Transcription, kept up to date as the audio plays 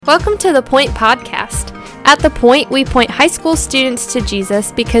Welcome to The Point Podcast. At The Point, we point high school students to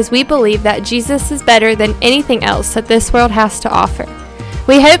Jesus because we believe that Jesus is better than anything else that this world has to offer.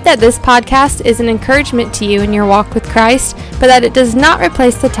 We hope that this podcast is an encouragement to you in your walk with Christ, but that it does not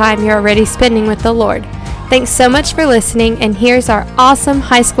replace the time you're already spending with the Lord. Thanks so much for listening, and here's our awesome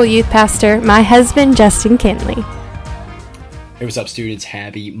high school youth pastor, my husband, Justin Kinley. Hey, what's up, students?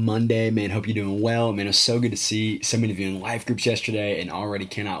 Happy Monday, man. Hope you're doing well. Man, it was so good to see so many of you in life groups yesterday, and already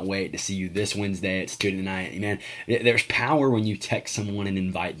cannot wait to see you this Wednesday at Student Night. Man, there's power when you text someone and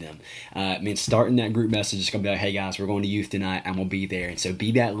invite them. Man, starting that group message is going to be like, hey, guys, we're going to youth tonight. I'm going to be there. And so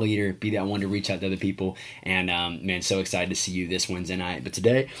be that leader, be that one to reach out to other people. And, man, so excited to see you this Wednesday night. But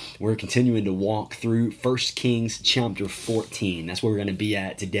today, we're continuing to walk through 1 Kings chapter 14. That's where we're going to be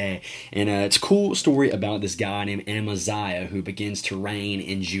at today. And it's a cool story about this guy named Amaziah who begins to reign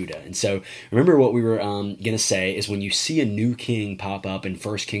in Judah. And so remember what we were going to say is when you see a new king pop up in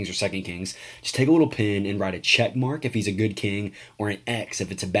 1 Kings or 2 Kings, just take a little pen and write a check mark if he's a good king or an X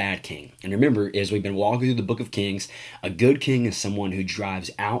if it's a bad king. And remember, as we've been walking through the book of Kings, a good king is someone who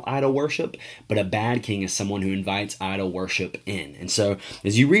drives out idol worship, but a bad king is someone who invites idol worship in. And so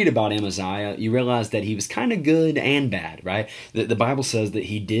as you read about Amaziah, you realize that he was kind of good and bad, right? The Bible says that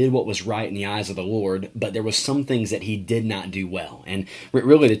he did what was right in the eyes of the Lord, but there was some things that he did not do well. And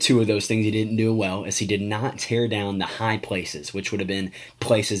really the two of those things he didn't do well is he did not tear down the high places, which would have been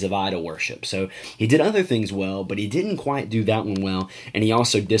places of idol worship. So he did other things well, but he didn't quite do that one well. And he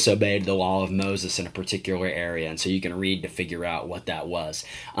also disobeyed the law of Moses in a particular area. And so you can read to figure out what that was.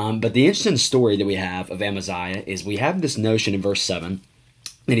 But the interesting story that we have of Amaziah is we have this notion in verse 7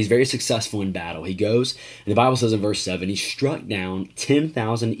 and he's very successful in battle. He goes, and the Bible says in verse 7, he struck down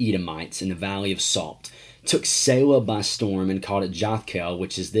 10,000 Edomites in the valley of Salt, took Selah by storm and called it Jothkel,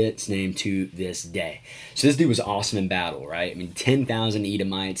 which is its name to this day. So this dude was awesome in battle, right? I mean, 10,000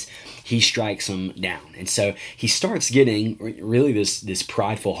 Edomites, he strikes them down. And so he starts getting really this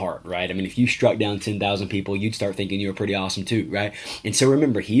prideful heart, right? I mean, if you struck down 10,000 people, you'd start thinking you were pretty awesome too, right? And so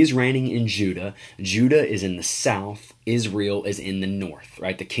remember, he is reigning in Judah. Judah is in the south. Israel is in the north,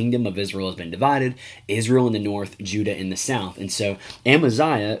 right? The kingdom of Israel has been divided. Israel in the north, Judah in the south. And so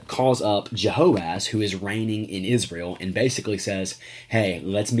Amaziah calls up Jehoaz, who is reigning in Israel, and basically says, hey,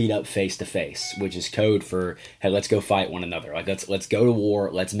 let's meet up face to face, which is code for, hey, let's go fight one another. Like, let's go to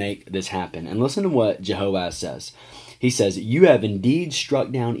war. Let's make this happen. And listen to what Jehoaz says. He says, you have indeed struck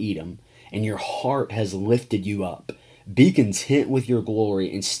down Edom, and your heart has lifted you up. Be content with your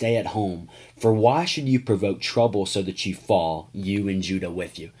glory and stay at home, for why should you provoke trouble so that you fall, you and Judah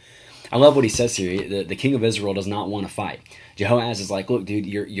with you? I love what he says here. The king of Israel does not want to fight. Jehoaz is like, look, dude,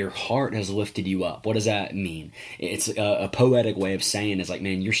 your heart has lifted you up. What does that mean? It's a poetic way of saying is like,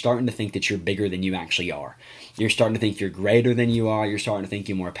 man, you're starting to think that you're bigger than you actually are. You're starting to think you're greater than you are. You're starting to think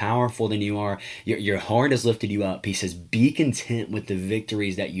you're more powerful than you are. Your heart has lifted you up. He says, be content with the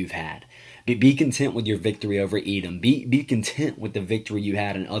victories that you've had. Be content with your victory over Edom. Be content with the victory you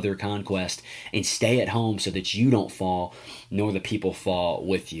had in other conquest, and stay at home so that you don't fall, nor the people fall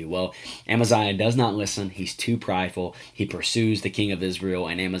with you. Well, Amaziah does not listen. He's too prideful. He pursues the king of Israel,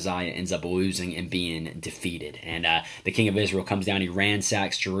 and Amaziah ends up losing and being defeated. And the king of Israel comes down. He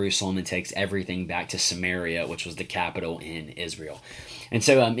ransacks Jerusalem and takes everything back to Samaria, which was the capital in Israel. And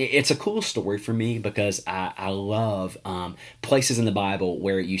so it's a cool story for me because I love places in the Bible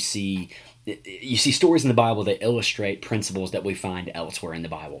where you see stories in the Bible that illustrate principles that we find elsewhere in the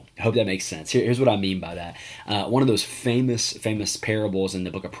Bible. I hope that makes sense. Here's what I mean by that. One of those famous parables in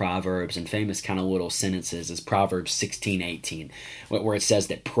the book of Proverbs and famous kind of little sentences is Proverbs 16:18, where it says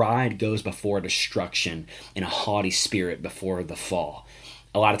that pride goes before destruction and a haughty spirit before the fall.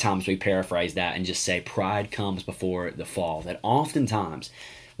 A lot of times we paraphrase that and just say pride comes before the fall. That oftentimes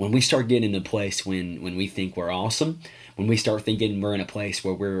when we start getting in a place when we think we're awesome, when we start thinking we're in a place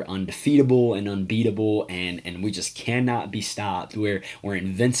where we're undefeatable and unbeatable and we just cannot be stopped, we're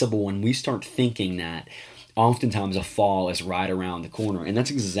invincible, when we start thinking that, oftentimes a fall is right around the corner. And that's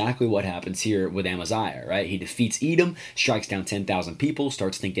exactly what happens here with Amaziah, right? He defeats Edom, strikes down 10,000 people,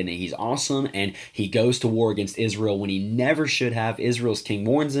 starts thinking that he's awesome, and he goes to war against Israel when he never should have. Israel's king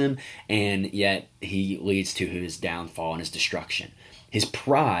warns him, and yet he leads to his downfall and his destruction. His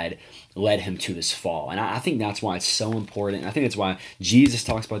pride led him to his fall. And I think that's why it's so important. I think that's why Jesus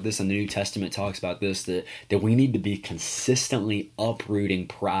talks about this and the New Testament talks about this, that we need to be consistently uprooting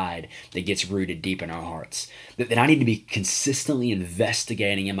pride that gets rooted deep in our hearts. That I need to be consistently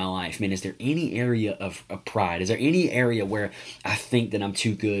investigating in my life. Man, is there any area of pride? Is there any area where I think that I'm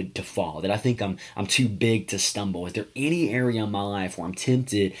too good to fall? That I think I'm too big to stumble? Is there any area in my life where I'm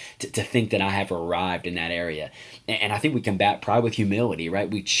tempted to think that I have arrived in that area? And I think we combat pride with humility. humility, right?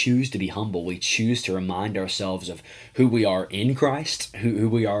 We choose to be humble. We choose to remind ourselves of who we are in Christ, who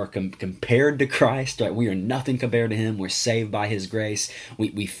we are compared to Christ, right? We are nothing compared to him. We're saved by his grace.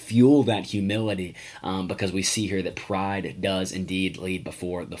 We fuel that humility because we see here that pride does indeed lead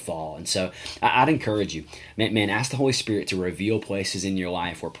before the fall. And so I'd encourage you, man, ask the Holy Spirit to reveal places in your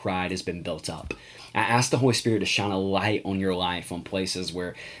life where pride has been built up. I ask the Holy Spirit to shine a light on your life on places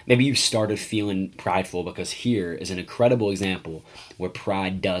where maybe you started feeling prideful, because here is an incredible example where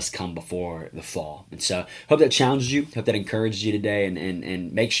pride does come before the fall. And so hope that challenges you, hope that encourages you today,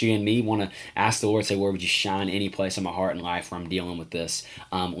 and makes you and me want to ask the Lord, say, Lord, would you shine any place in my heart and life where I'm dealing with this,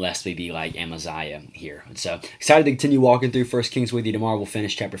 lest we be like Amaziah here. And so excited to continue walking through 1 Kings with you. Tomorrow we'll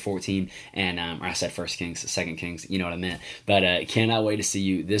finish chapter 14, and or I said 1 Kings, 2 Kings, you know what I meant. But cannot wait to see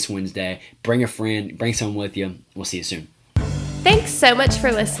you this Wednesday. Bring a friend, bring someone with you. We'll see you soon. Thanks so much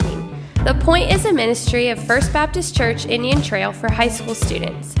for listening. The Point is a ministry of First Baptist Church Indian Trail for high school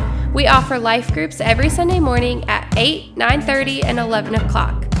students. We offer life groups every Sunday morning at 8, 9:30, and 11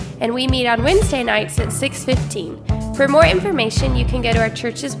 o'clock, and we meet on Wednesday nights at 6:15. For more information, you can go to our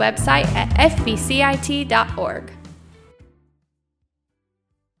church's website at fbcit.org.